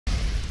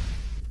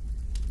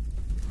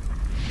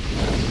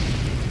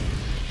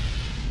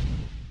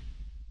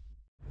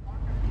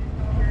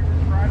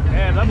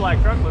black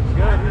truck looks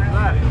good. Who's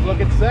that?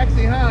 Looking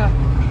sexy, huh?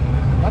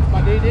 That's my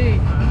DD.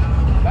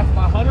 That's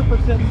my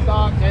 100%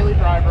 stock daily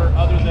driver,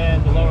 other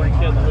than the lowering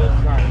kit and the wheels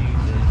tire.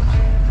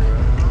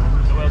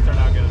 The wheels turned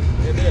out good.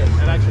 It did.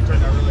 It actually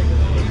turned out really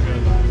good. It looks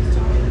good.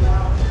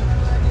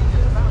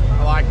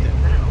 I liked it.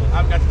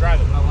 I haven't got to drive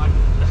it, but I liked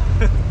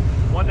it.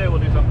 One day we'll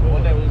do something cool.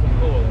 One day we'll do something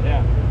cool,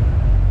 yeah.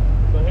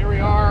 So here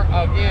we are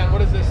again.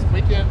 What is this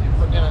weekend?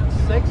 We're getting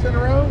 6 in a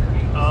row?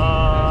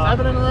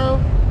 7 in a row?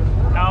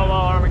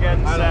 Outlaw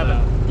Armageddon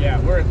 7. Yeah,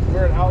 we're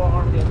at Outlaw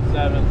Armageddon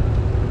 7,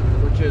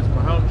 which is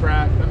my home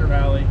track, Thunder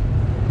Valley,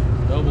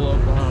 Noble,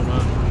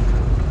 Oklahoma.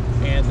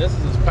 And this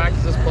is as packed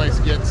as this place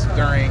gets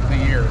during the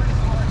year.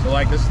 So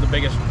like, this is the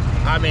biggest.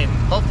 I mean,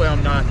 hopefully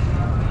I'm not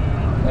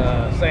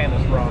saying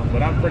this wrong,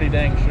 but I'm pretty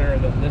dang sure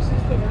that this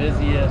is the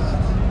busiest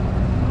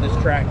this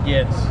track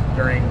gets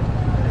during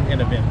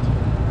an event.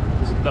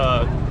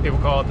 People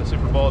call it the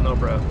Super Bowl no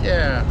pro.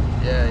 Yeah.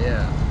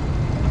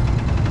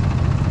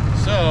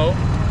 So,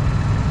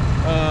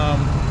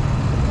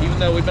 even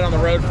though we've been on the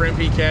road for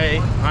MPK,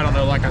 I don't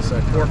know, like I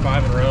said, 4 or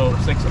 5 in a row,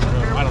 6 in a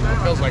row, I don't know,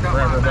 it feels like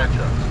forever, but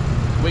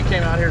we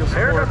came out here to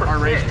support our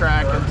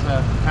racetrack and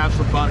to have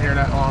some fun here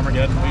at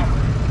Armageddon.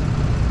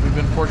 We've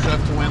been fortunate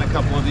enough to win a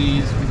couple of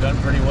these. We've done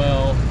pretty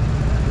well.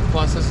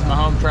 Plus, this is my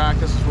home track.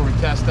 This is where we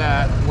test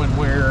at when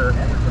we're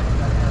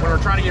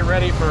trying to get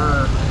ready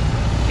for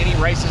any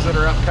races that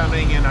are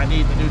upcoming and I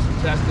need to do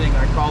some testing.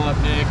 I call up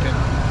Nick,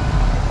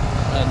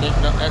 and Nick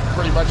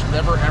pretty much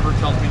never ever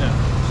tells me no.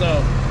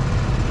 So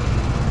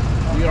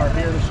we are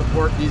here to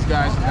support these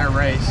guys in their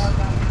race. This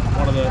is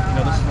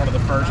one of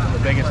the first and the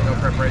biggest no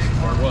prep races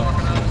for well.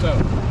 So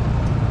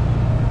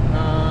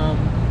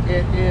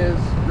it is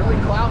really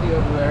cloudy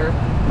over there.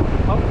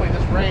 Hopefully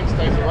this rain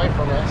stays away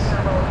from us,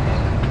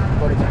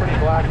 but it's pretty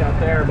black out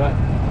there. But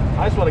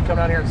I just want to come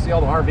down here and see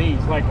all the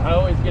RVs. Like, I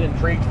always get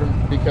intrigued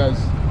because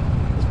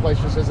this place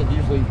just isn't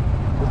usually,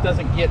 it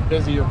doesn't get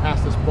busier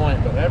past this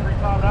point, but every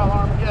time out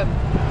Armageddon,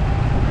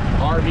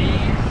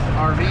 RVs.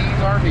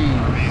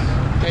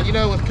 And you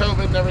know, with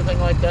COVID and everything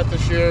like that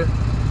this year,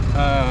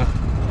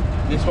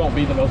 this won't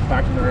be the most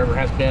packed there ever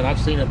has been. I've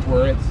seen it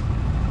where it's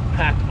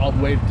packed all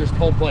the way, this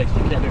whole place,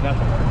 you can't do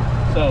nothing.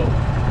 So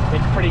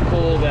it's pretty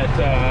cool that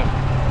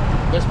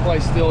this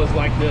place still is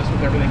like this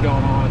with everything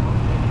going on.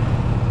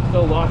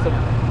 Still lots of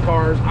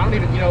cars. I don't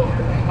even,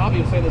 Bobby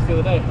was saying this the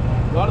other day,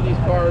 a lot of these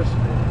cars,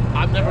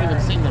 I've never even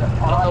seen them.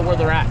 I don't know where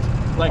they're at.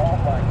 Like,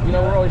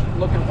 we're always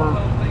looking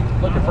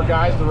for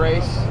guys to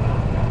race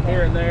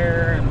here and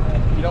there, and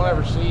you don't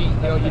ever see,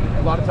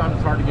 a lot of times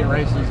it's hard to get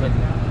races,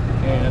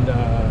 and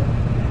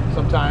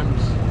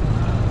sometimes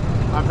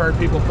I've heard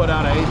people put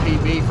out an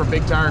APB for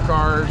big tire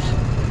cars,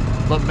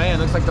 but man,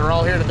 looks like they're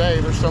all here today.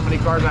 There's so many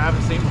cars I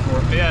haven't seen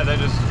before. Yeah, they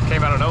just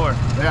came out of nowhere.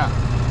 Yeah,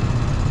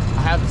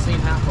 I haven't seen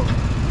half of them.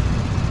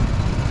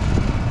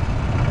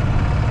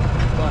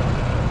 But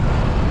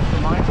this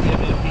reminds me of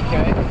MPK.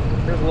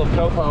 Here's a little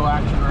topo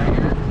action right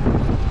here.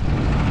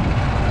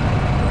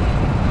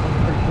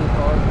 Pretty cool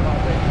cars, in my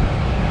opinion.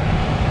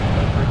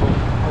 That's pretty cool.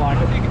 I like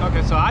it.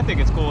 Okay, so I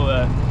think it's cool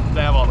that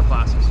they have all the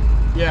classes.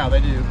 Yeah,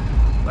 they do.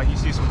 Like, you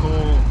see some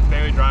cool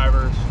daily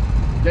drivers.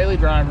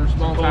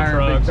 Small cool tire,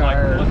 trucks. big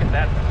tire. Like, look at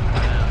that.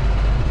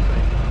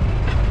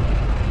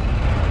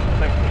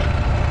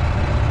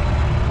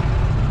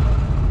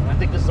 I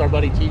think this is our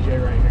buddy TJ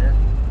right here.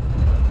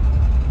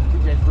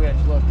 TJ's rich.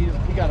 Look, he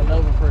got a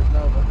Nova for his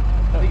Nova.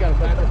 He got a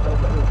backup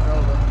Nova for his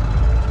Nova.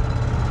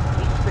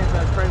 He just stands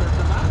out trailer and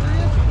says, I'm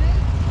rich.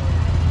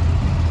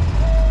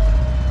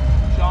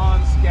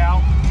 Sean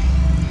Scout.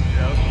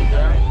 That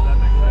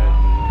makes sense.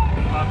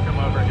 I'll come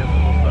over and get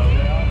some little stuff.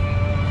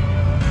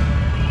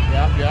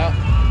 Yeah.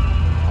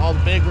 All the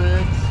big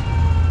rigs. Is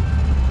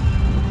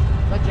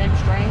that James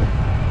Strain?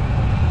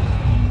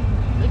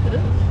 I think it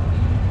is.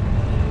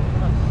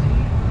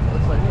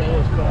 Looks like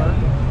Kayla's car.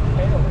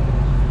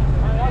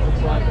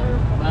 Looks like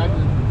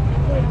Magnet.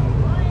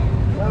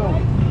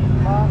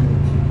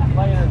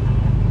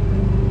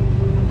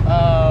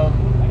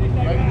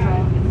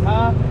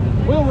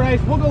 We'll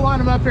race. We'll go line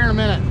them up here in a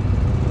minute.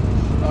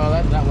 Oh,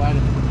 that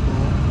wagon.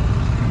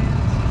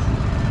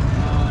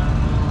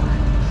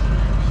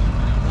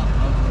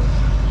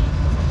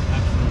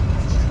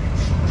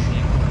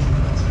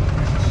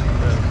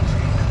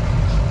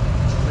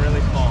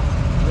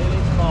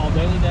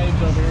 Daily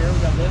Dave's over here. We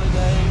got Daily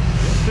Dave.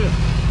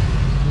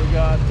 We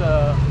got,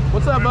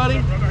 what's up, buddy?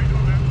 How you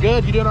doing, man?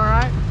 Good. You doing all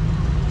right?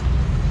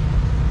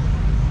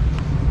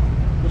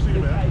 Good to see you,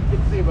 man. Good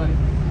to see you, buddy.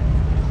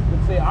 Good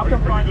to see you. I'll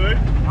come find you. Good?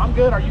 I'm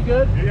good. Are you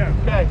good? Yeah.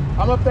 Okay.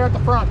 I'm up there at the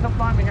front. Come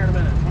find me here in a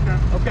minute.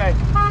 Okay. Okay.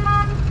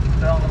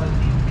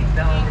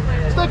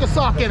 Stick a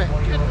sock in it.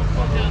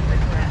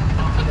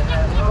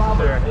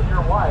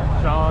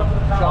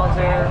 Sean's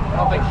here. I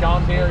don't think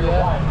Sean's here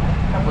yet.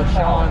 But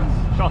Sean's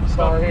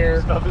Star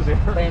here. Stuff is here.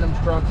 Phantom's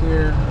truck's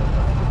here.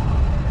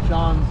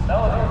 Sean's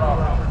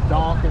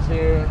Donk is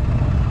here.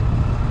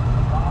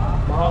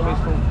 My homies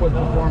from Quick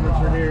Performance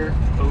are here.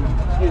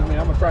 Excuse me,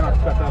 I'm gonna try not to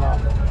cut that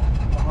off.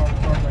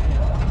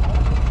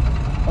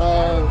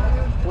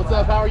 What's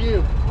up? How are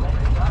you?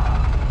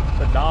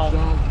 The Don.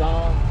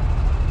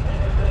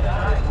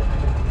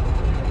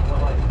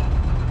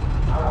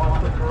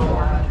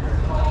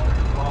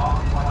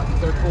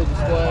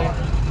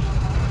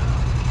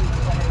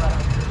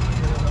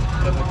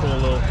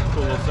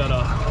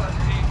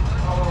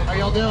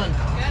 y'all doing? Good,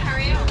 how are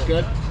you?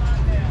 Good.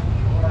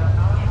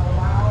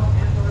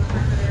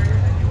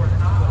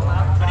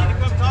 I need to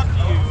come talk to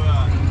you.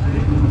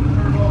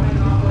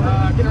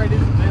 Getting ready to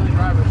do some daily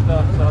driver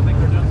stuff, so I think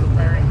they're doing some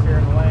pairings here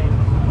in the lane.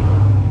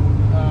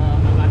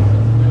 I'd like to do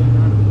some daily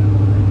driver stuff.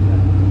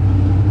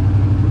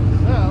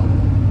 So,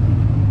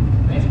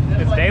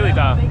 It's daily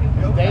time.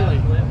 it's daily.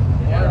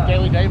 Yeah,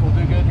 Daily Dave will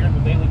do good here in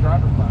the daily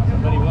driver class. I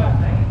bet he will.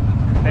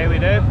 Daily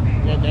Dave?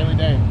 Yeah, Daily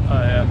Dave.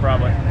 Oh yeah,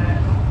 probably.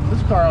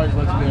 This car always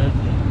looks good.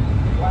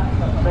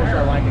 Of course,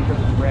 I like it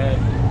because it's red,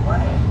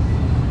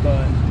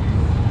 but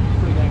it's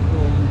pretty dang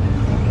cool.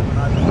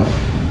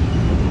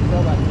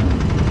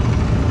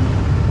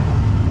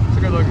 It's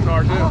a good looking car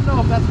I too. don't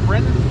know if that's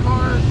Brendan's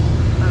car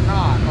or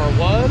not, or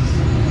was,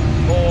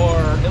 or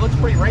it looks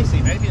pretty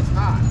racy. Maybe it's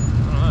not. I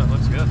don't know, it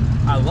looks good.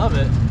 I love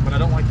it, but I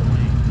don't like the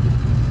lane.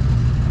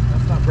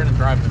 That's not Brendan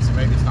driving it, so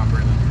maybe it's not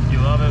Brendan. You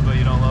love it, but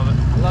you don't love it.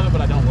 I love it, but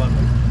I don't love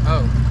it.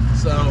 Oh,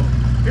 so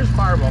here's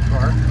Fireball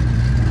car.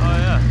 Oh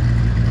yeah.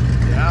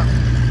 Yeah.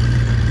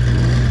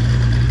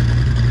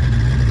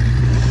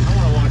 I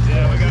want to watch it.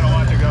 Yeah, we gotta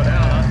watch it go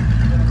down, huh?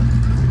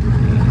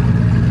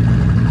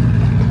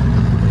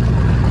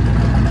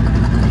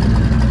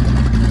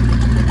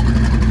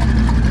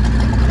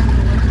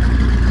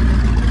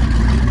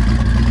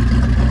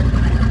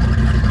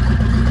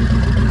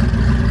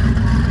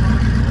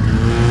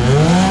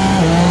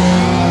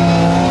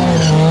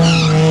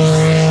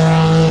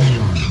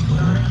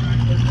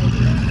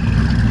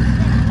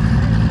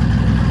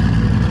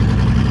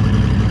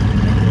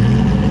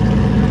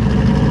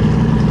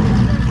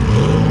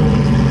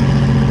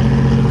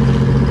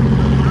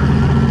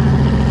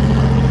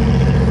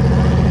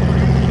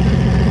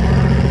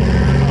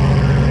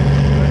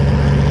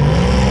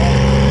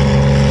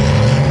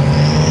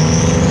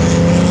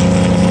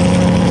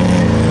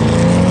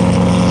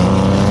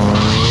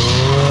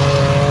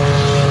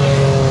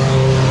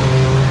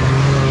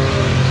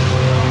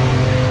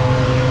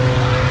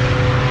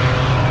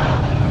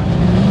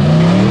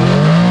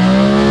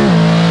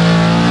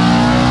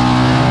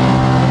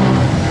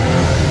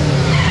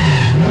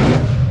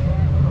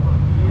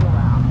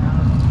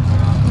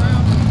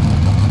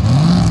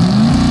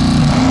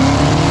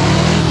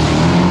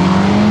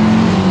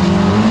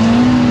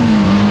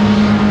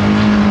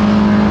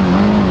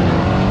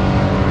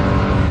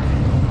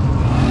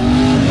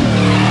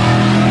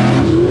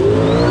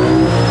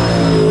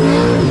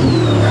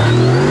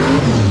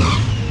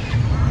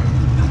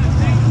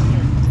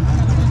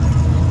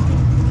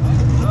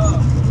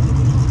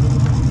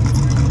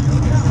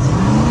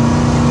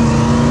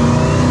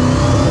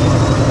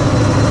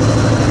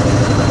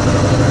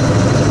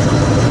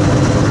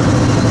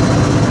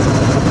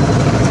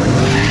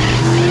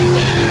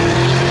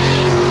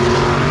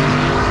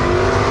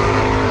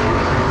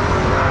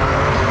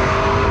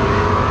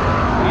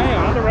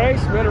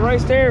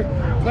 race there.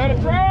 Let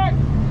it track.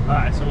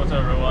 Alright, so what's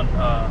up everyone?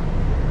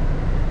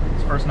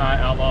 It's first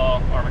night,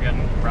 Outlaw,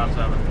 Armageddon, round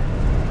 7.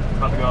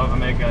 About to go over and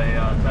make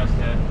a test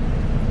hit.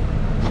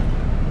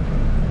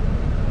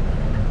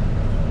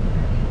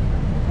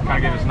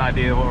 Kind of give us an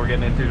idea of what we're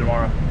getting into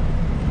tomorrow.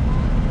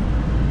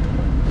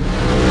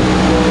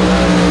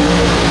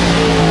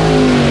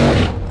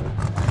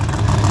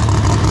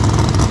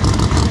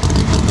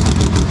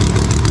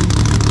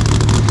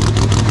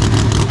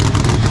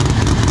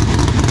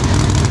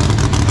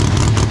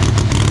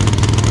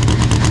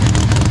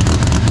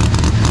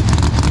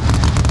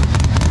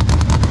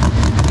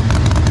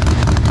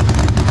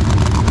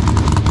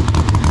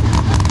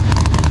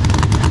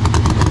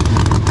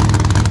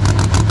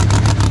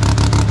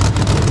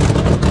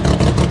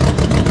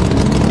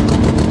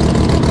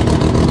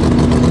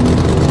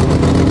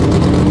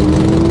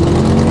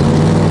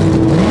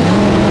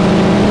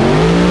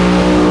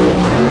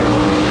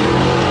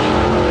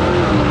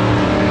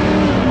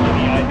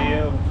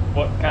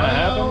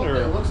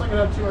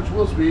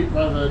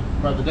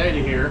 By the data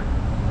here,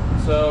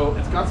 so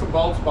it's got some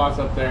bald spots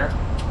up there.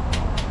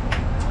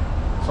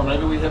 So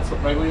maybe we hit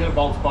a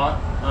bald spot.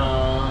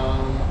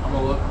 I'm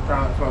gonna look.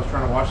 I was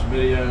trying to watch the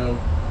video to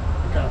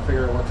kind of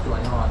figure out what's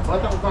going on. But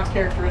that was not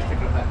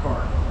characteristic of that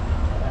car.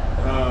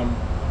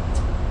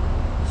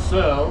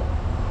 So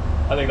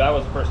I think that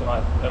was the first time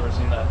I've ever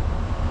seen that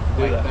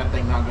do like that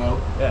thing not go.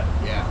 Yeah.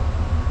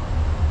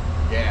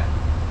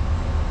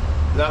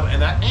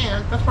 And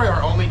that's probably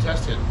our only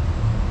test hit.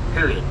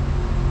 Period.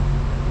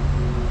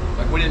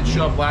 Like we didn't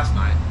show up last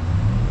night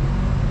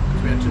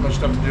because we had too much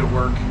stuff to do at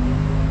work.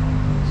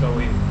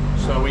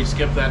 So we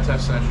skipped that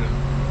test session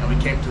and we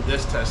came to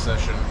this test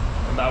session.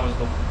 And that was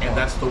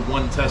that's the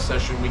one test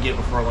session we get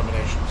before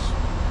eliminations.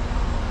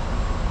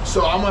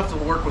 So I'm gonna have to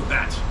work with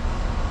that,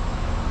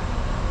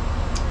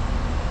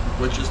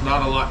 which is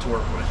not a lot to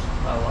work with.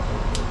 Not a lot to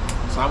work with.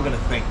 So I'm gonna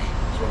think.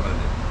 That's what I'm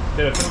gonna do.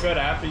 Did it feel good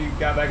after you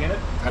got back in it?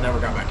 I never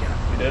got back in it.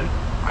 You did?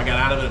 I got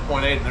out of it at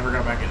 0.8 and never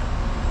got back in it.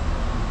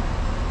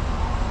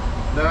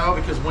 No,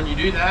 because when you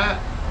do that,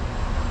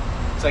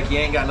 it's like you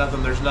ain't got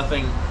nothing. There's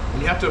nothing.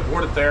 When you have to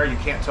abort it there, you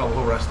can't tell the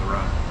whole rest of the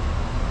run.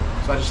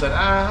 So I just said,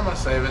 I'm gonna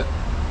save it.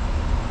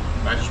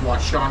 And I just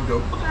watched Sean go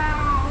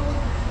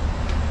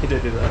He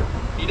did do that.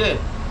 He did.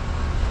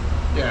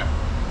 Yeah.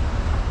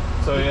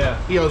 So yeah.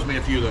 He owes me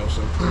a few though,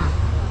 so.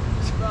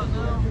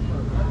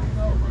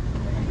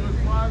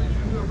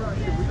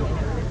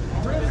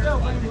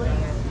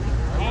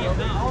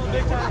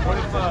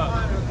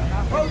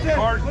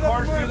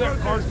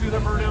 Cars do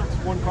their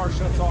burnouts. One car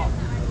shuts off.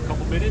 A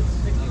couple minutes.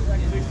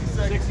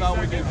 66. No,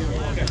 we can do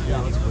it. Okay.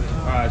 Yeah, let's go.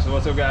 All right. So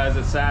what's up, guys?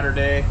 It's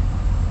Saturday.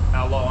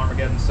 Outlaw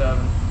Armageddon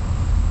 7.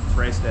 It's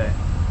race day.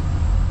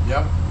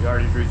 Yep. You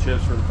already drew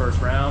chips for the first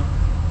round.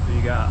 Who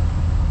you got?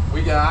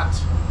 We got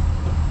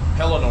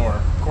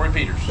Eleanor, Corey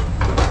Peters.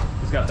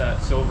 He's got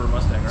that silver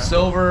Mustang, right?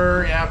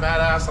 Silver, yeah,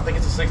 badass. I think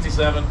it's a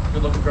 67.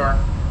 Good looking car.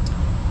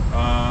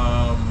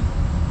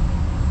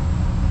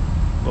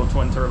 Little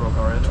twin turbo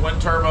car, isn't it? Twin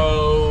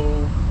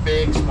turbo,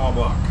 big, small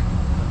block.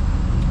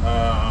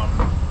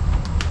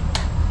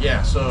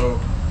 Yeah, so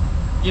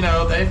you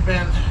know they've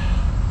been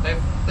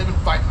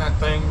fighting that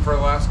thing for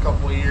the last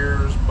couple of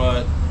years,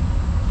 but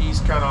he's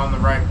kind of on the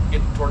right,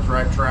 getting towards the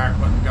right track.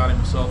 Went and got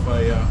himself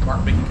a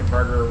Mark Mickey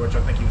converter, which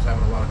I think he was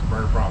having a lot of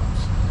converter problems,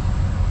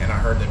 and I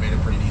heard they made a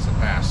pretty decent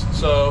pass.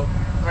 So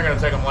I'm not gonna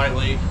take him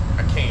lightly.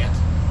 I can't,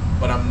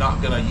 but I'm not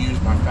gonna use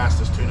my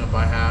fastest tune-up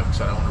I have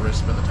because I don't want to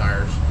risk spin the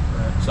tires.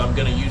 So I'm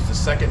going to use the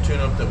second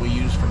tune-up that we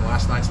used from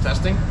last night's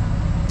testing,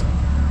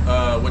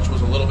 which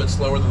was a little bit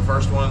slower than the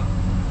first one,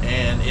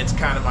 and it's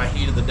kind of my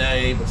heat of the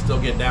day, but still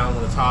get down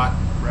when it's hot.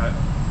 Right.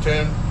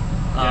 Tune.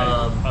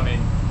 Yeah, I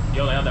mean,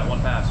 you only had that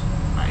one pass.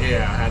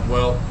 Yeah, I had.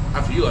 Well,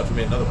 after you left, we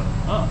made another one.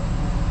 Oh.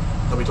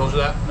 Nobody told you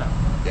that? No.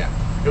 Yeah.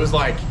 It was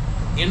like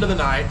end of the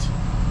night.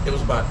 It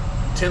was about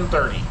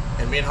 10:30,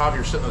 and me and Javi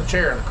were sitting in the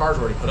chair, and the car's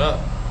already put up,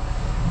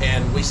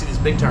 and we see these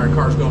big tire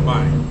cars going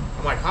by.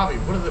 I'm like, Javi,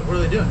 what are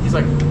they doing? He's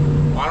like,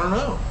 well, I don't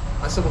know.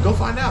 I said, well, go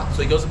find out.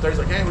 So he goes up there. He's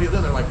like, hey, what are you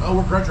doing? They're like, oh,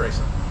 we're grudge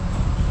racing.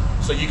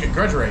 So you can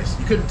grudge race.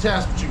 You couldn't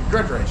test, but you can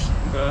grudge race.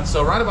 Okay.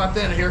 So right about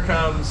then, here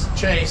comes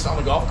Chase on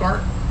the golf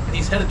cart, and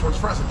he's headed towards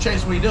the front. I said,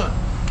 Chase, what are you doing?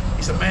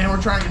 He said, man,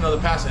 we're trying to get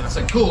another pass in. I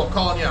said, cool, I'm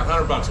calling you out,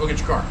 $100. Go get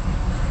your car.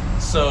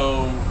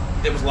 So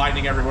it was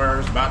lightning everywhere. It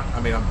was about,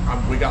 I mean,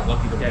 we got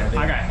lucky that we got in.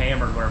 I got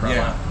hammered wherever I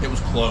went. It was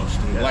close,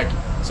 dude. Yeah. Like,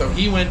 so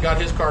he went, got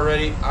his car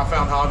ready. I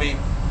found Javi.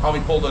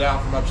 Javi pulled it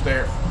out from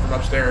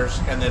upstairs,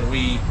 and then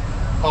we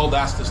hauled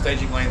ass to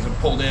staging lanes and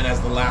pulled in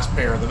as the last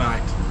pair of the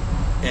night,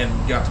 and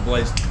got to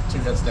blaze 2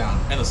 heads down.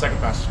 And the second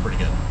pass was pretty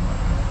good.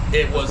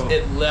 It was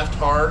It left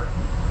hard,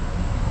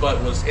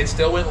 but it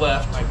still went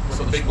left. Like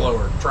with a big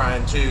blower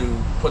trying to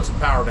put some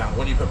power down.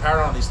 When you put power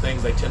down on these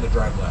things, they tend to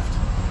drive left,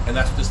 and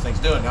that's what this thing's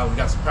doing. Now we've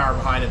got some power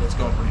behind it. And it's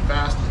going pretty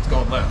fast. It's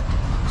going left.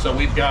 So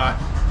we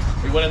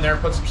went in there,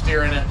 put some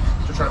steer in it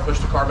to try to push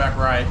the car back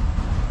right.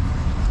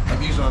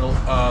 I'm using,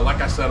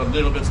 like I said, a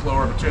little bit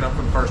slower of a tune-up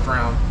for the first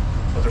round.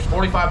 But there's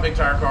 45 big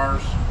tire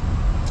cars.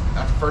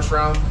 After the first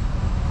round,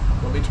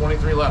 there'll be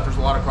 23 left. There's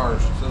a lot of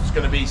cars. So it's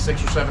going to be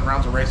 6 or 7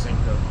 rounds of racing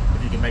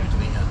if you can make it to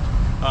the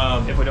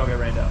end. If we don't get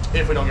rained out.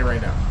 If we don't get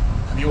rained out.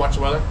 Have you watched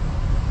the weather?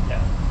 Yeah.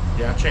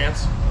 Yeah,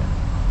 chance?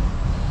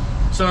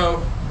 Yeah.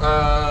 So,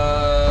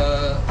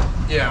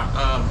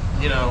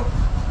 you know,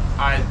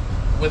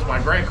 with my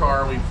gray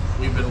car,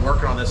 we've been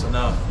working on this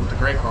enough with the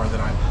gray car that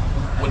I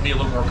would be a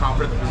little more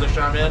confident in the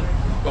position I'm in.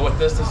 But with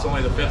this is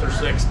only the 5th or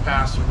 6th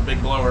pass with the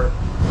big blower.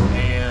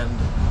 And,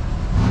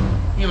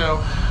 you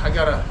know,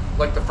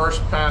 like the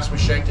first pass, we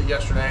shanked it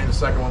yesterday, and the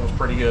second one was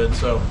pretty good.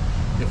 So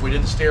if we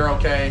did the steer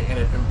okay and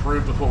it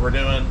improved with what we're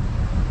doing,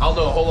 I'll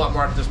know a whole lot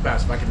more after this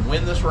pass. If I can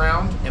win this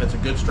round and it's a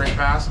good straight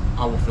pass,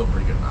 I will feel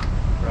pretty good about it.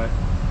 Right.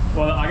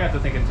 Well, I got to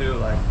thinking too,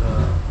 like,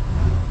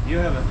 you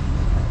haven't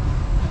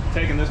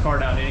taken this car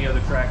down any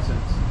other track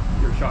since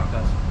your shock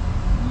test.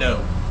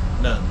 No,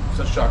 none.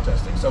 Such shock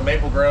testing. So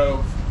Maple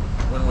Grove,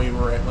 when we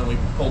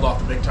pulled off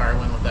the big tire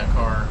win with that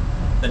car,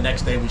 the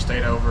next day we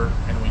stayed over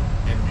and we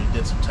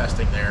did some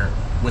testing there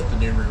with the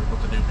new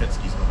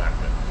Penske's on the back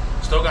of it.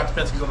 Still got the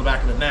Penske's on the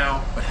back of it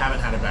now, but haven't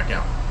had it back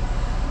out.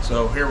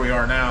 So here we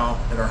are now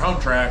at our home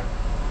track.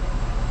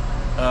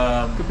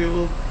 Could be a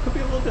little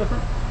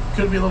different.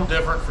 Could be a little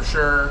different for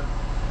sure.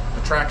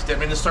 The track's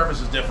different. I mean, the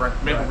surface is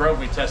different. Maple Grove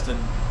we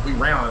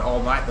ran on it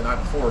all night the night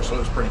before, so it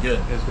was pretty good.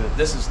 It's good.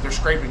 They're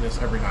scraping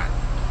this every night.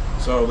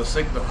 So the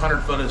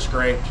 100 foot is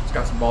scraped. It's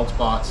got some bald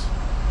spots.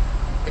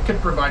 It could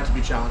provide to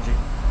be challenging.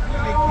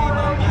 Really came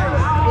out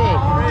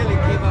nice. Good. Really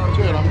came out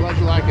good. I'm glad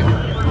you like it.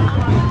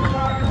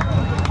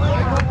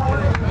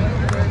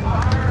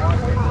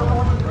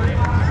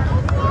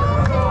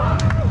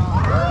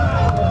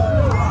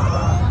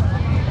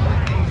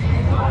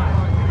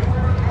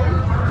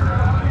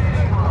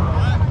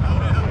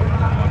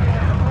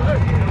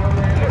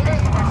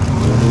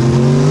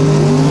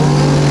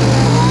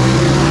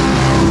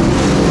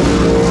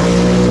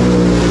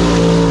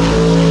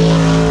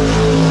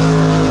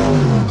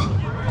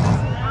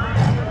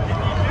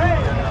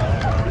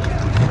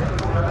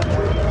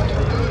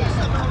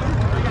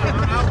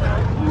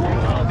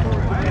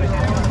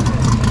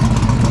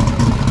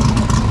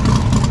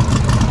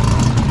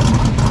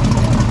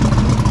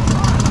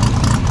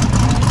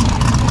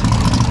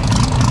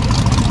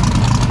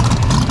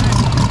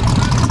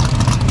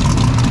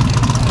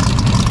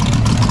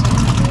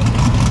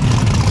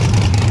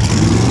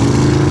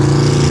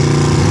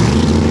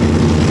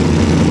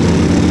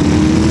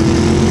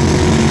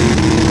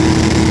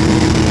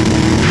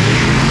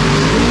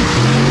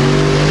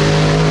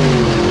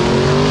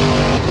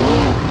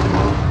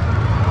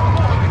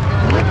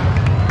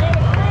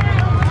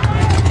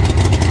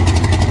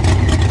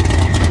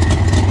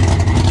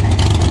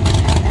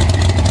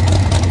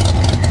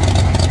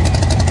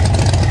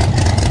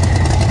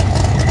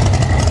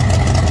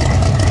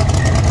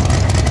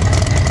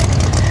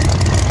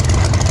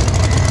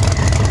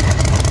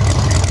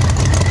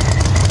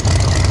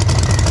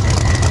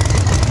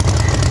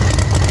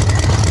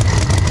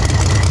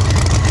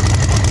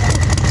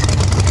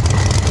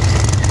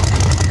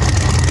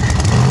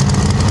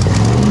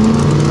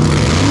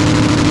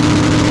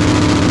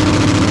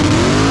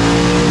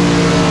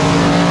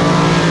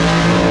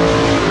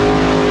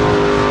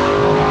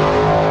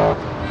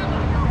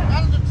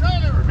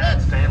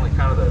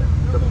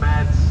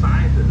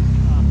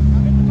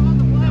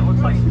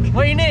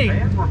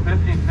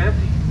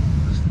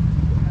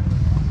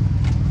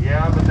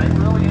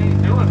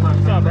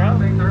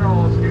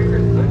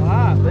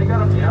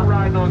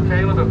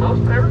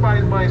 most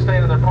everybody's money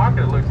staying in their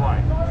pocket, it looks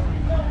like.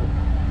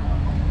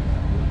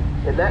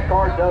 And that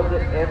car does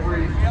it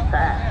every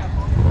pass.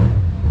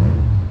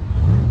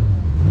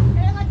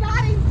 And I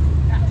got him.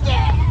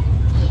 Yeah.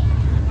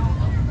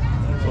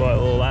 So what,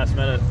 a little last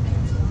minute?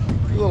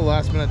 A little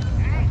last minute.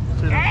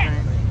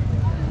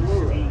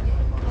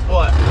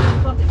 What?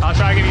 I'll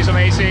try to give you some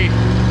AC.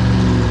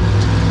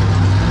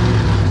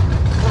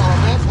 Oh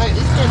man, hey,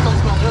 these cans don't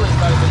smell nearly as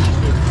bad as they used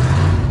to.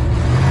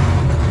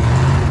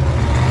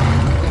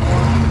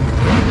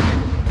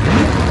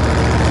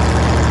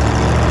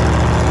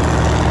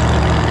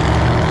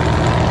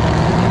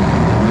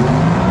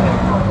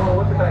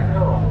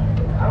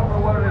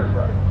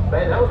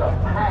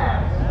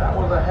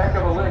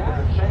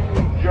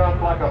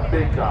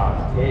 Big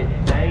dog. It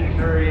dang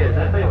sure is.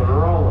 That thing was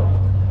rolling.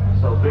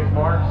 So Big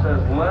Mark says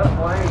left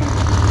lane.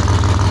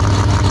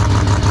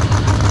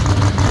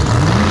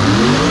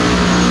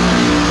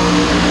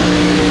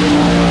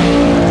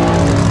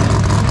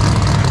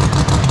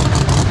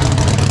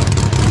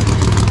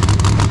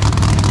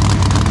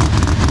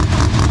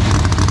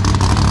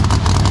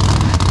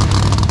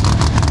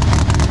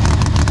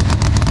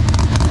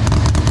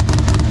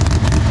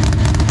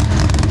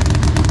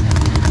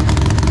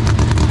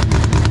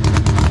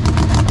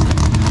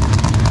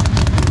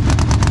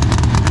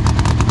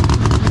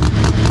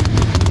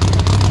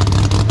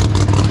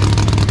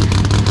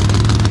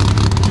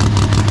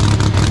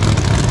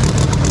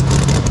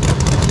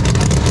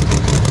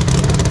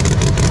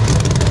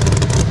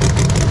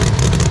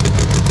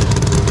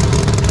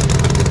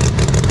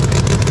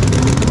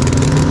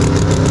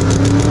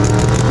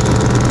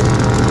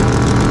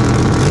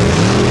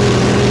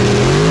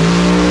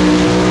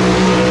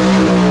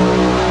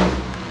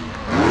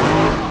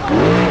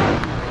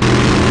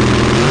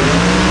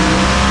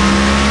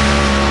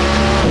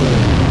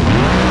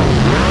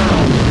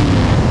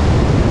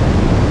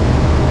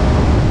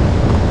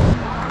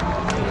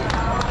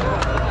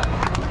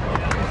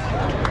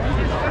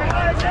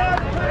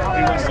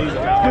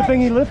 Good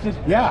thing he lifted.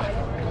 Yeah.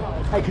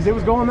 Hey, because it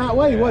was going that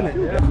way, wasn't it?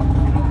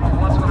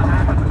 What's going to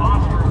happen?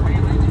 Oscar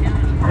really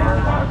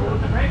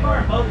The great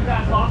car, both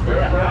guys lost it.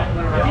 It's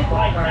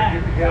like that.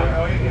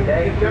 Yeah,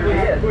 it sure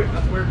is.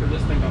 That's weird for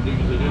this thing don't do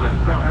usually do that.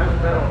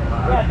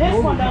 Yeah,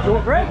 this one doesn't. The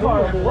great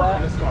car will do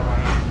that. This car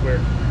is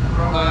weird.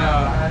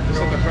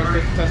 Just at the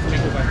press testing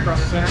because I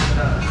crossed the center.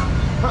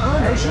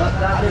 No shit.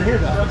 I didn't hear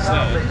that. I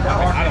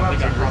don't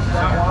think I crossed the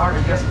center.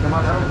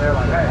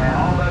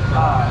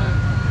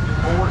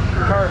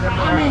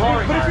 I mean,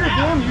 but if you're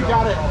them, you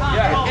got it.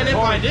 Yeah, And if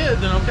I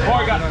did, then okay.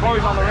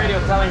 Corey's on the radio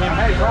telling him,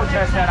 hey,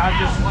 protest that. I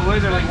just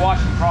literally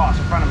watched him cross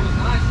in front of me.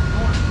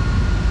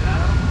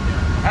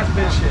 That's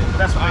bitch shit.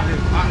 That's what I do.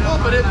 Well,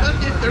 but if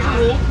there's a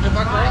rule, if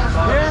I cross.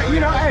 Yeah,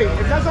 you know, hey,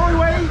 if that's the only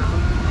way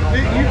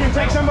you can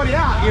take somebody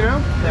out, you know,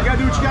 you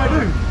gotta do what you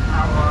gotta do.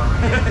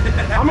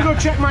 I'm gonna go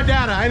check my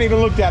data. I ain't even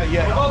looked at it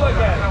yet. Go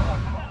look at it.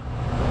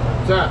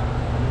 What's that?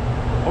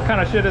 What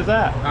kind of shit is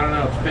that? I don't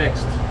know. It's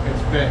fixed.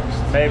 It's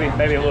fixed.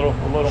 Maybe a little.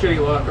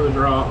 Shitty luck of the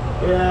draw.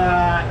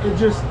 Yeah, it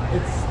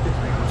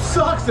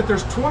sucks that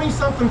there's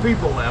 20-something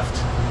people left.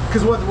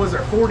 Because what was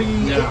there,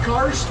 48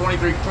 cars?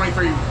 23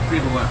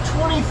 people left.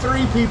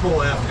 23 people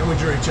left, and we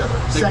drew each other.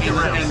 Second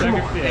round. Come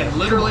on. And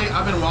literally,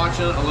 I've been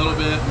watching a little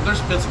bit.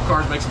 There's been some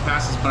cars make some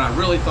passes, but I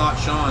really thought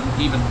Sean,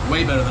 even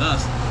way better than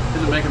us,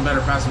 has been making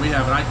better passes than we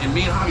have. And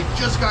me and Javi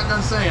just got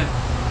done saying,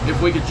 if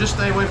we could just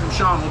stay away from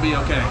Sean, we'll be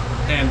okay.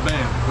 And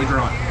bam, we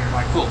draw it.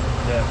 Like, cool.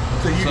 Yeah.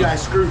 So you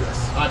guys screwed us.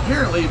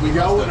 Apparently, we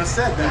Y'all must wouldn't have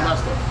said that. We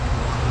must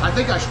have. I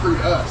think I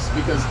screwed us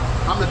because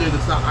I'm the dude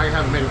that's not. I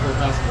haven't made a full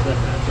pass in the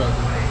death. So.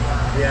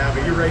 Yeah,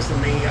 but you're racing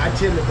me. I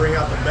tend to bring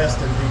out the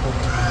best in people.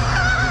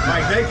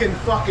 Like, they can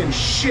fucking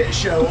shit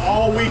show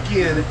all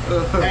weekend.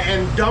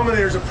 And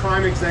Dominator's a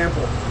prime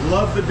example.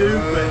 Love the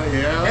dude, but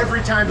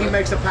every time he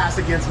makes a pass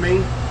against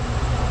me,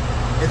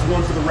 it's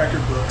one for the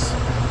record books.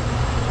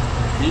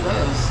 He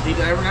does.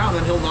 Every now and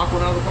then he'll knock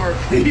one out of the park.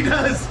 He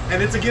does,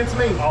 and it's against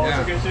me. Always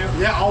against you?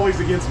 Yeah, always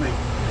against me.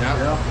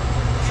 Yeah.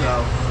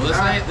 So. Well,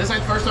 this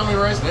ain't the first time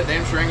we raced. That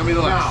damn sure ain't gonna be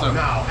the last.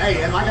 No.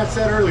 Hey, and like I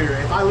said earlier,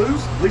 if I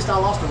lose, at least I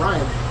lost to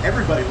Ryan.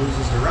 Everybody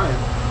loses to Ryan,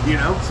 you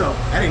know. So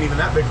that ain't even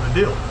that big of a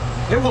deal.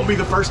 It won't be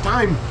the first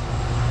time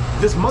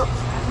this month.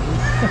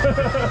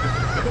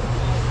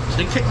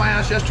 He kicked my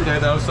ass yesterday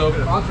though, so.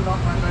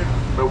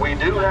 But we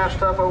do have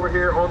stuff over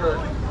here on the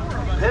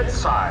pit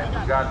side.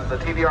 We've got the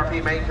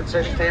TVRP main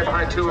concession stand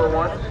behind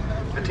 201.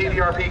 The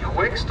TVRP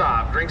quick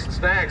stop, drinks and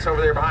snacks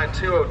over there behind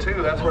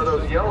 202. That's where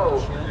those yellow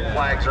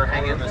flags are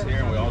hanging.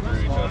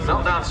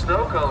 Meltdown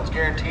snow cones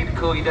guaranteed to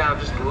cool you down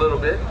just a little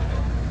bit.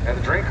 And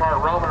the drink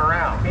cart roaming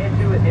around. Can't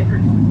do it,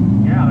 Hendricks.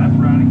 Yeah, that's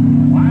right.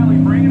 Wiley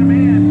bringing them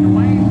in.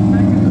 Dwayne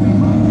second to be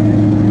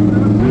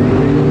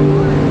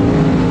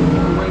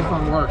Way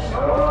fun worse.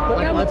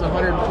 Like, that's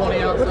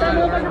 120 outside. Put that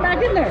motherfucker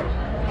back in there.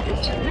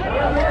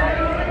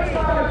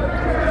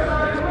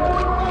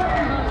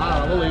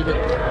 We'll leave it.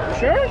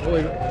 Sure? We'll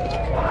leave it.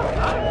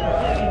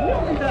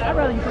 I'd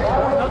rather you put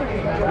another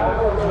thing back in.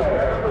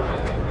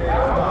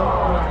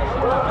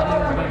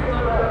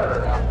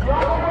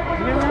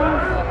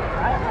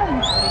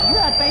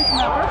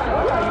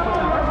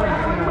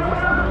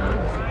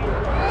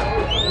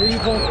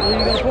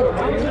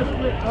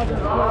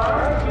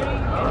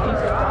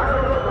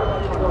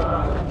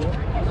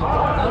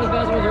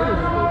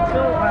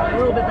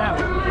 little bit that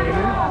way.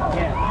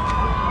 Yeah.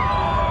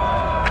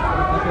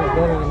 I feel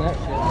better than that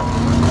shit.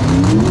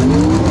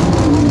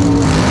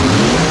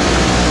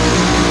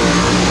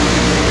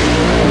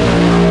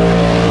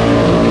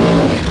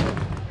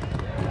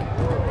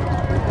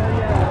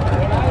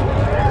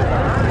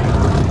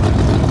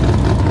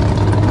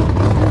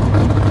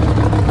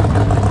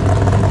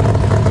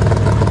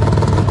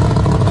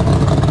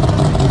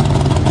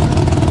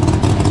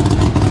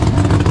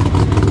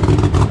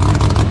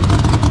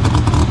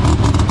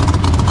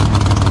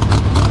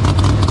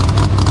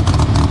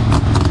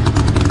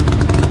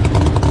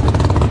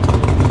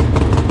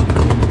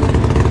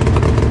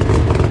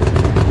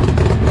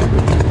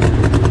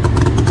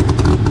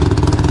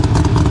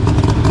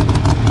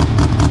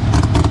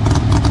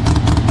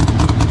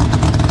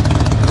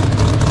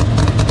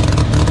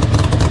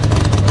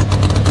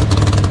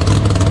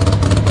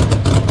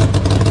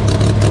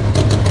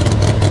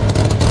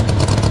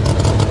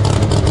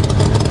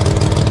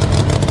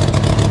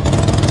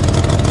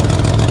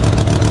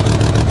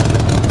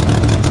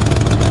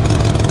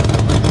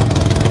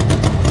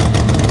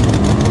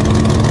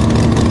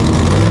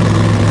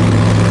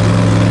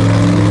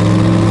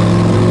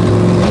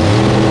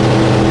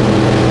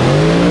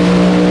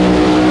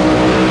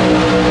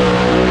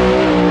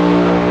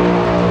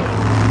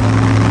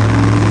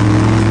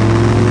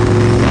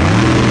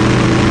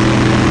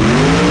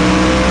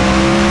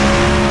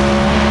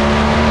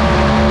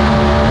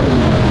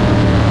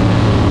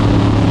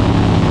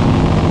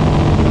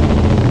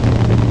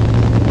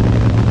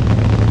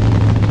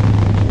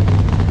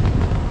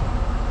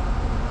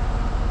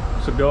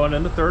 Going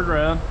in the third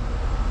round,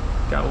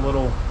 got a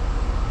little,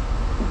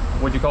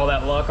 what'd you call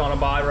that, luck on a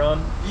buy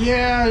run?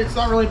 Yeah, it's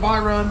not really buy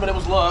run, but it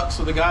was luck.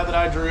 So the guy that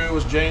I drew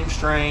was James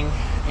Strang,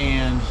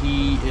 and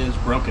he is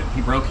broken.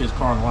 He broke his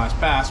car on the last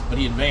pass, but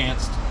he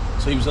advanced,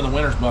 so he was in the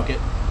winner's bucket,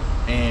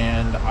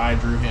 and I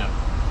drew him.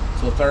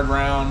 So the third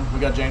round, we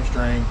got James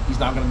Strang. He's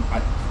not gonna,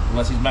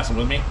 unless he's messing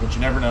with me, which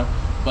you never know,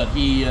 but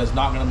he is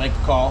not gonna make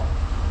the call.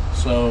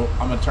 So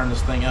I'm gonna turn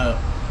this thing up.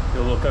 Do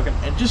a little cooking.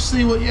 And just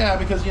see what, yeah,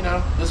 because, you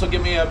know, this will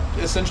give me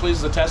essentially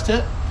as a test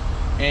hit.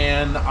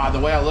 And the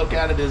way I look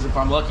at it is if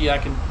I'm lucky, I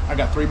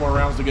got 3 more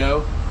rounds to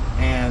go,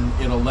 and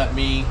it'll let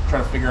me try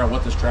to figure out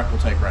what this track will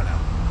take right now.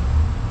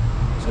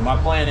 So my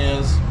plan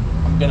is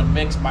I'm gonna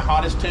mix my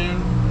hottest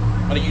tune.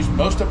 I'm gonna use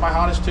most of my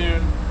hottest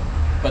tune,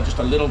 but just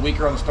a little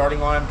weaker on the starting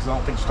line because I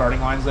don't think the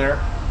starting line's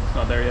there. It's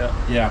not there yet.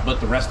 Yeah,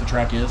 but the rest of the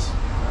track is. So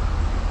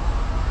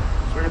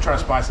we're gonna try to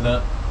spice it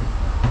up.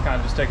 Kind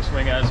of just take a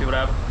swing at it and see what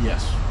happens?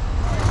 Yes.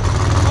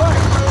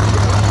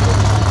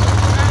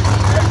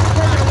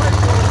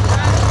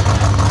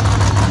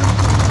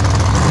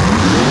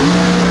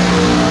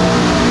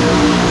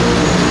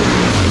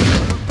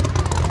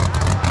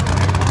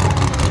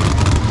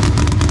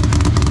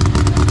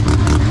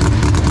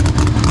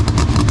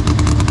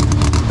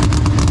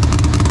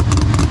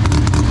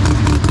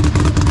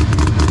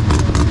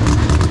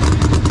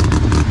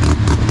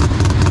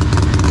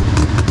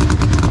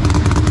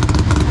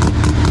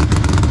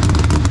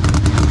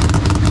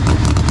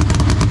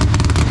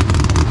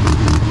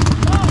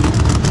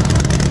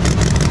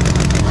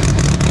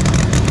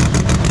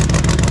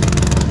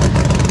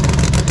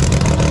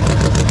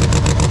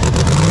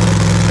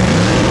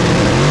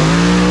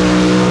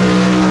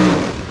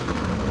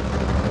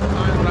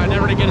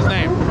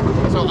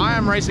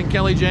 Racing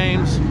Kelly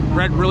James,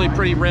 really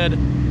pretty red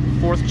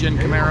 4th gen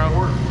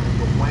Camaro.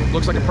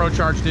 Looks like a Pro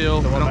Charge deal.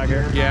 I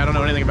don't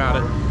know anything about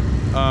it.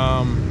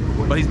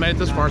 But he's made it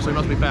this far, so he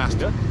must be fast.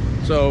 Good.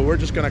 So we're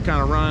just gonna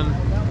kind of run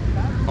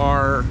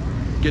our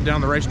get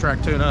down the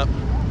racetrack tune up.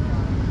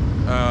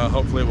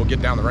 Hopefully we'll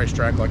get down the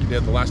racetrack like he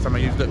did the last time I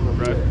used it.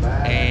 Right.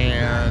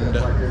 And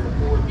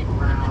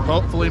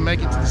hopefully make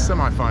it to the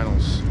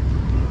semifinals.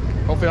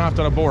 Hopefully I don't have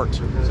to abort.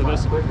 So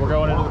this, we're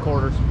going into the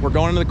quarters. We're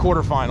going into the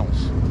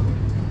quarterfinals.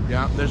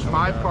 Yeah, there's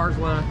 5 cars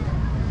left.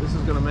 This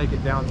is gonna make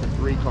it down to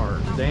 3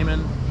 cars.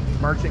 Damon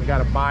Merchant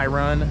got a buy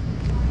run.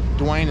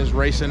 Dwayne is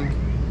racing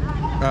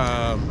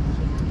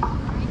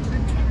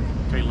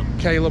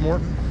Kayla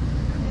Morton.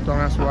 Don't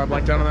ask me why I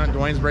blanked out on that.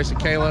 Dwayne's racing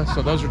Kayla.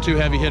 So those are 2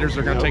 heavy hitters.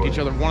 They're gonna take each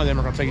other, one of them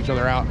are gonna take each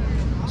other out.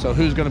 So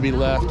who's gonna be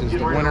left is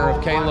the winner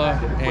of Kayla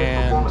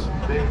and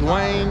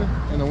Dwayne,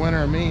 and the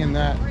winner of me and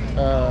that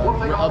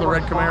other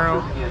red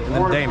Camaro, and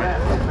then Damon.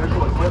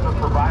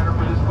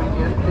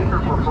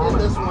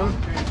 And this one.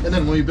 And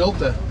then when we built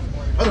the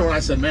other one, I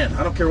said, man,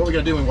 I don't care what we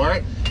gotta do in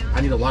white. I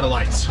need a lot of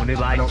lights. We need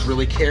lights. I don't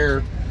really care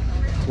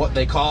what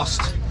they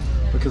cost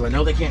because I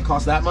know they can't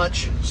cost that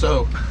much.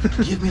 So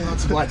give me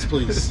lots of lights,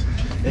 please.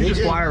 And you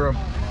just wire them.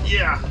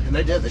 Yeah, and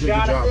they did. They did a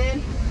good job.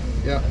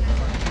 Yeah.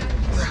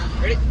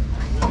 Ready?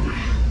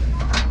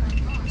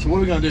 So what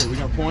are we gonna do? We're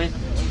gonna point.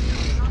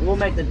 We'll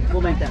make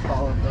that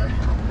fall up there.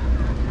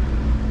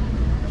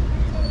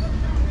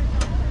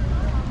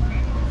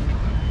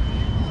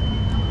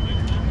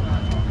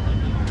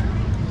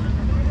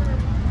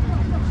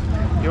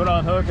 You want to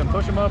unhook and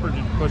push them up, or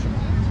just push them?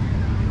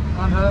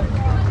 Unhook.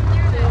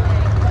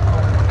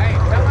 Hey,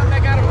 tell them they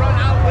gotta run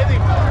out with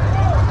him more.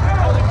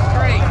 Hold him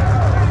straight.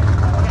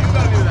 You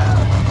go do that.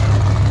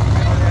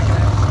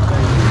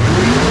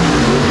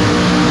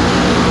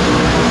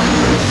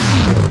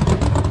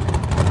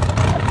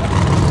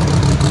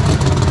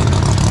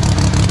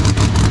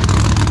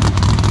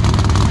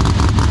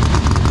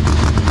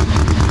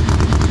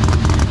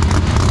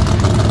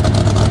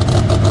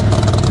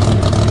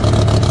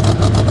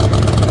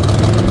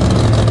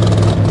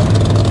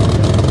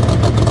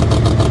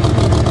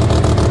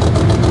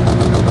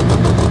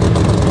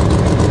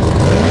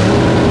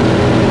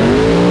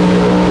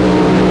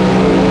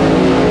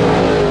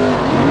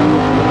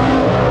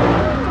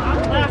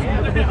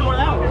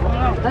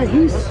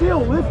 he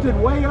still lifted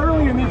way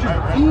early and then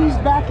just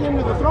eased back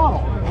into the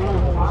throttle.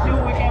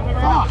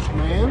 Fuck,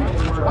 man.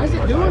 Why is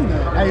it doing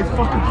that? Hey, it's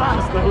fucking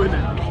fast though, isn't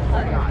it?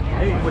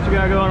 Hey, what you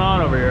got going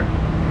on over here?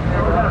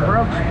 Yeah, we got a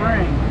broke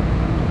spring.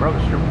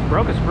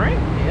 Broke a spring?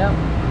 Yep.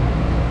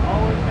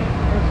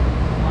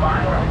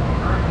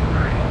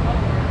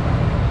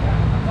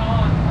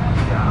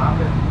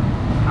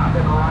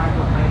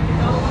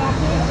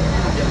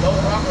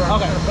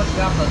 Okay. Push it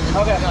out.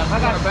 Okay. I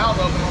got a valve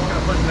open. It's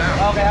gonna push it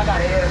out. Okay, I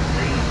got it.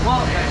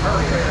 Well,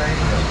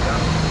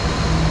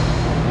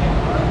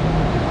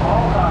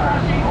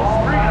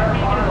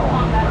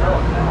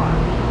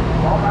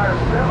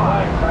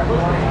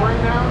 push the spring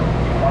down.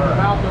 The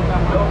valve goes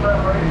out.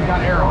 It's got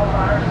air on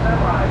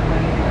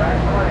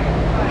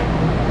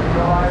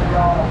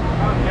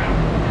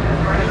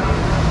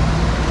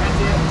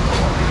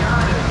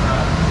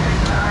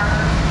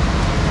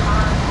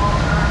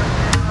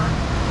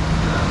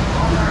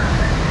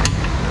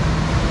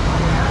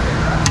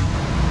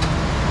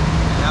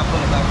Now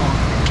put it back on.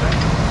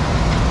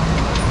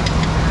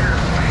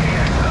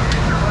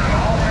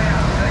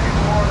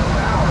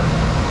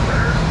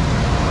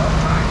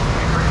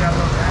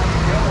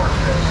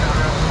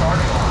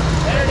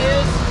 There it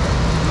is.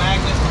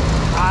 Magnet.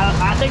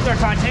 I think they're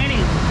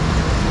titanium.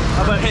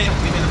 How about pick?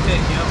 Give me the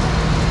pick, yep.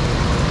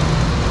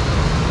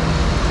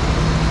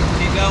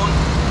 Keep going.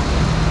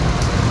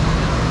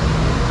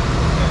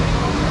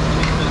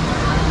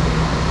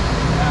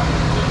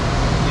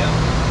 Yep.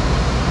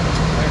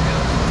 There it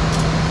goes.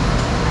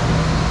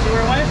 See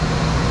where it went?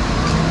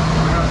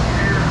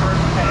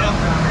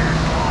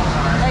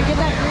 Hey, get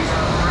that grease.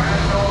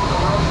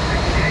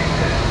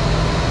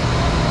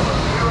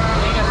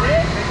 Think that's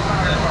it?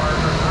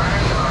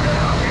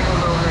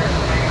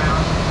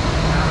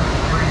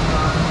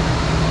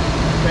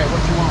 Okay,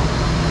 what you want?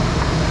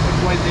 Which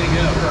way did it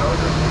go?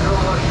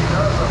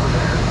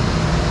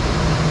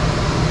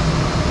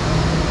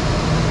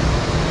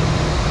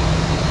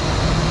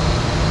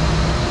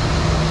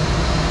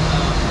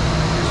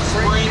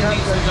 Spring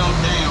needs to go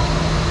down.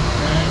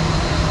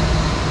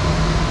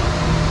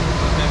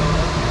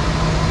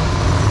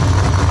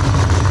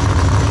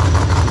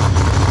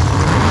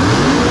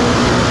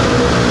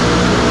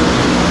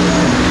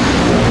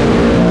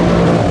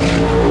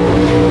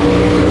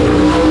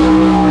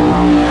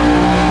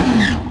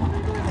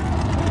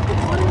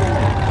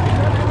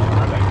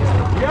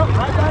 Yep,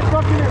 right back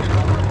fucking in.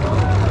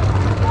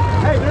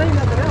 Hey, there ain't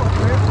nothing else,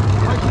 man.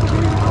 Like, you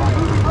can't even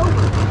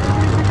over.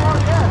 He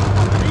already had.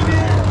 He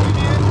did.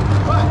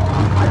 But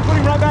I put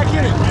him right back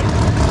in it.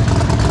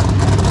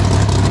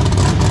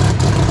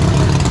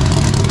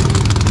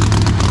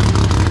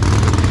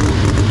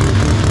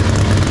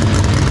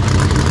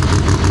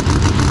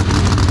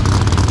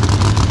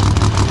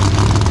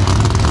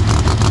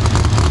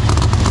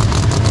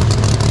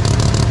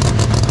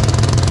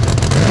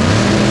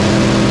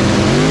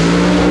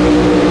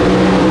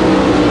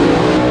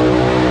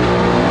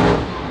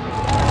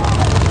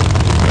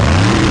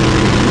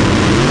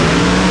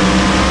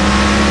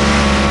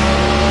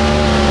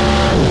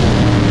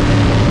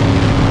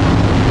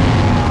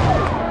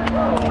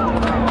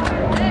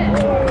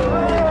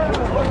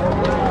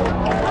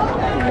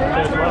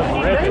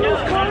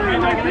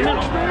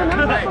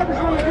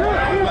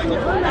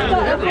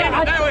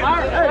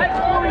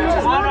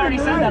 I already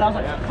said that. I was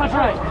like, that's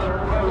right.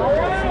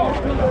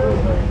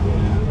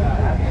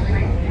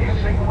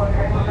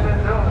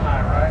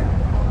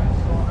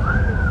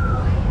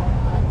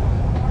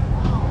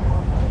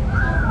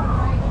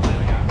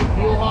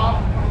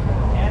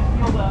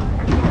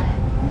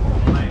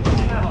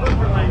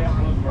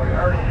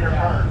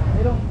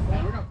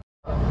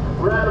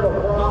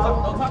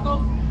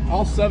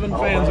 All 7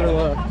 fans are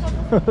left.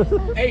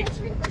 8.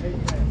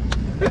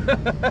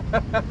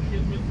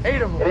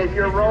 8 of them. And if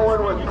you're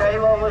rolling with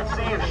Kayla, let's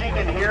see if she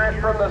can hear it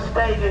from the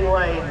staging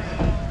lanes.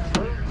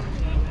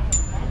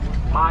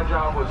 My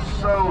job was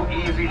so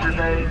easy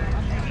today.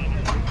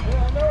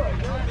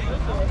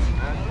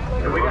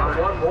 And we got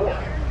one more.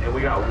 And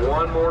we got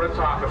one more to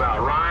talk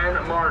about.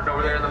 Ryan Martin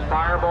over there in the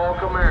Fireball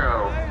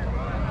Camaro.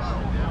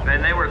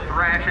 Man, they were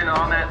thrashing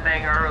on that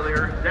thing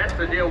earlier. That's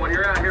the deal. When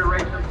you're out here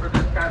racing for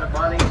this kind of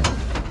money,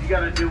 you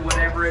got to do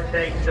whatever it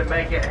takes to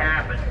make it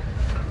happen.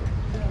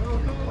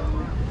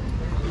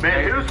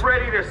 Man, who's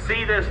ready to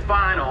see this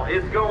final?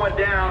 It's going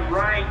down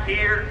right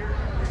here.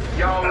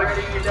 Y'all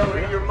ready? You know who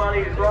your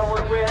money is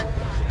rolling with?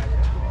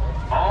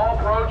 All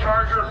Pro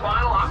Charger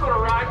final. I'm going to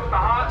ride with the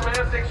Hot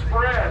Mess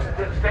Express.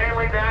 Is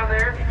Stanley down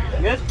there?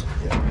 Yes.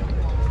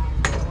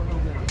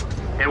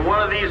 And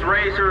one of these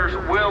racers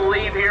will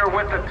leave here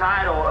with the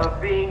title of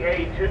being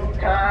a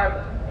 2-time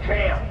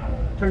champ.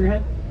 Turn your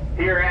head.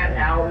 Here at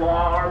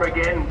Outlaw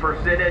Armageddon,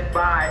 presented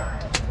by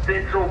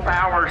Central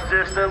Power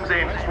Systems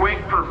and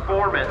Quick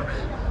Performance.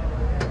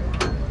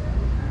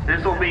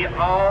 This will be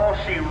all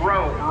she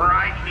wrote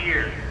right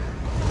here.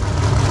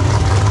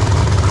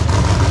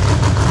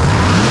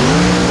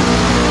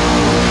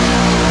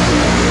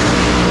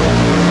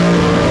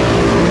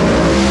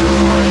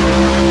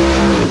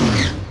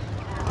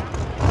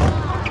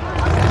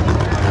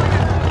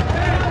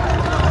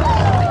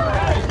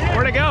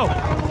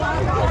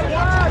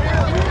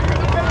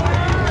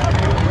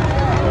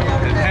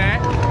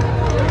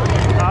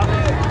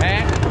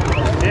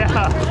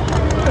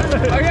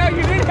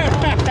 you did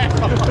have that.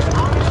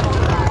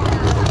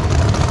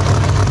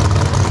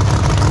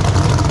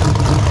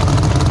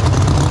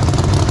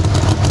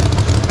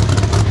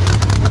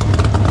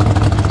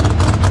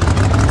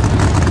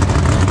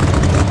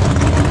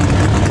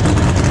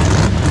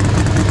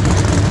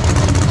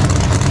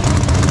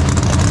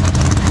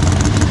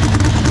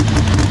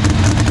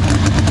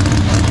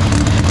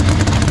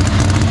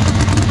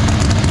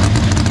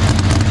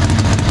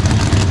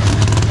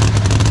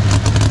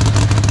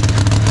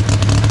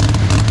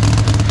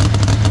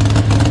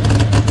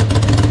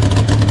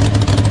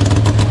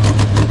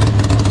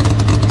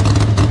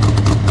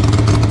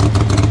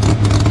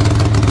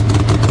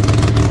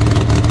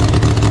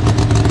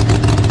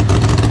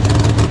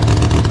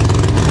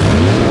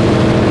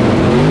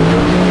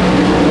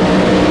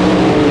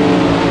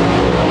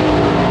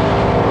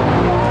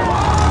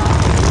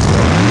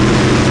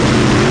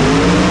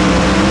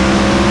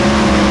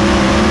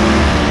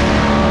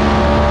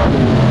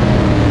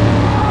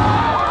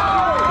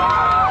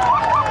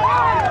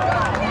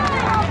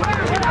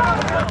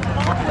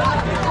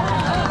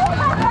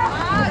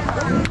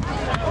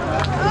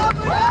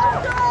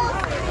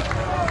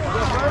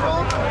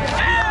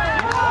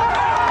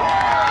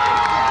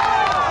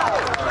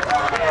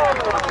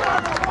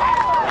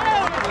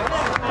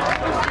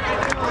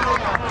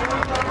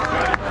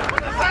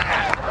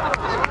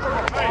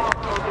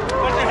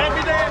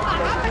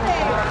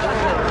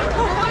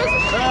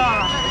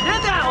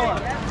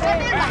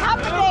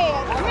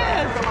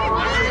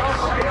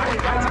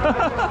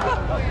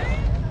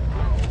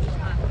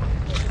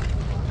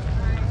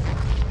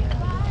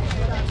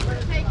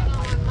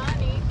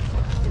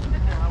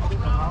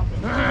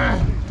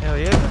 Hell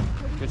yeah.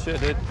 Good shit,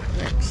 dude.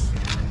 Thanks.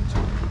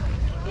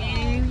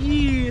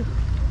 Yeah.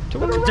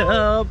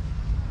 Dub.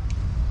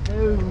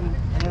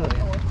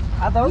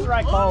 Those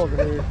right calls,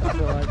 dude. I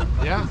feel like.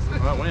 Yeah,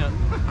 well, it went.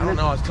 I don't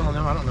know. I was telling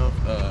them I don't know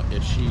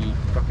if she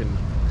fucking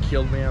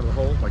killed me out of the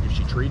hole, like if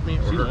she treed me,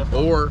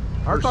 or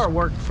Her car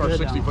worked. car good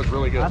 60 now. foot's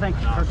really good. I think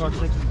her car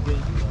 60 is good.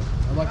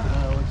 I'd like to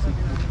know. Let's see.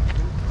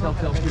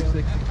 Telltale 360.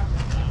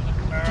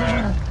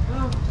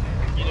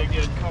 You did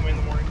good. Call me in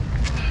the morning.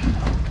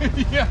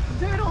 Yeah.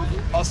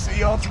 I'll see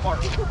y'all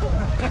tomorrow.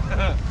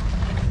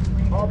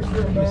 Let me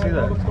see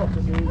that.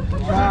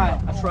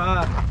 I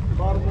tried.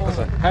 That's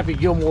a Happy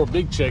Gilmore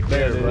big check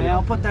there. buddy. Yeah,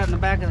 I'll put that in the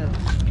back of the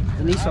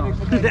Nissan.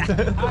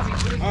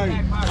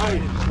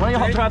 Why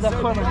don't y'all drive that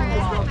equipment?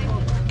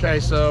 Okay,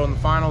 so in the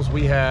finals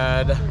we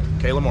had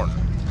Kayla Morton.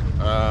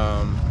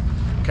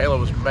 Kayla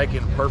was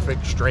making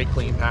perfect, straight,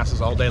 clean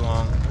passes all day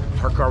long.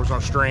 Her car was on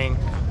a string.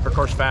 Her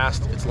car's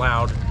fast. It's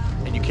loud.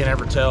 And you can't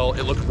ever tell.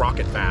 It looked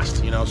rocket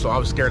fast, you know, so I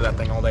was scared of that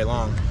thing all day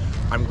long.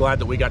 I'm glad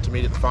that we got to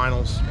meet at the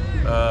finals.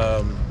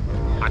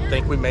 I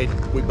think we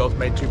both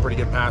made two pretty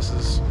good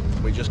passes.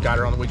 We just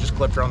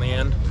clipped her on the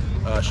end.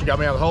 She got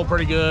me out of the hole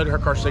pretty good. Her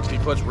car 60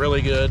 foot's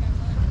really good.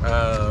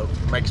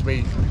 Makes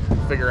me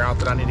figure out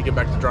that I need to get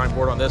back to the drawing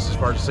board on this as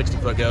far as the 60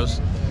 foot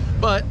goes.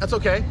 But that's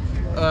okay.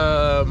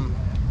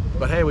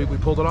 But hey, we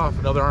pulled it off.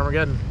 Another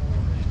Armageddon.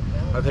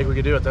 I think we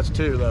could do it. That's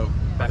two though.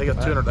 I think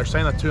that's 2 in, they're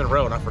saying that's 2 in a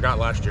row, and I forgot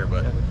last year,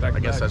 but I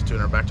guess that's 2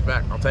 in a back to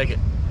back. I'll take it.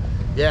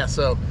 Yeah,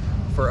 so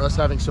for us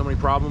having so many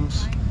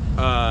problems,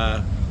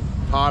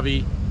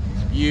 Javi,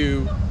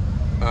 you,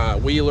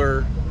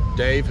 Wheeler,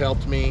 Dave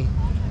helped me,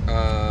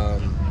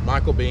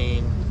 Michael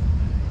Bean.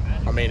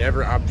 I mean,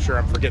 I'm sure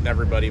I'm forgetting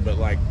everybody, but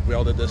like we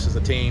all did this as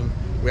a team.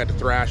 We had to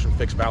thrash and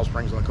fix valve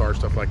springs on the car,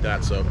 stuff like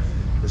that. So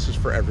this is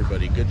for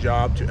everybody. Good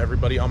job to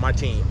everybody on my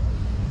team.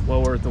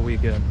 Well worth the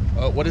weekend.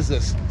 What is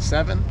this?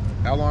 7?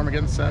 Outlaw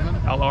Armageddon 7?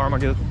 Outlaw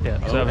Armageddon,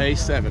 yeah, 7.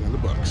 A7 in the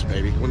books,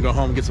 baby. We can go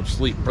home and get some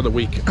sleep for the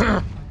week.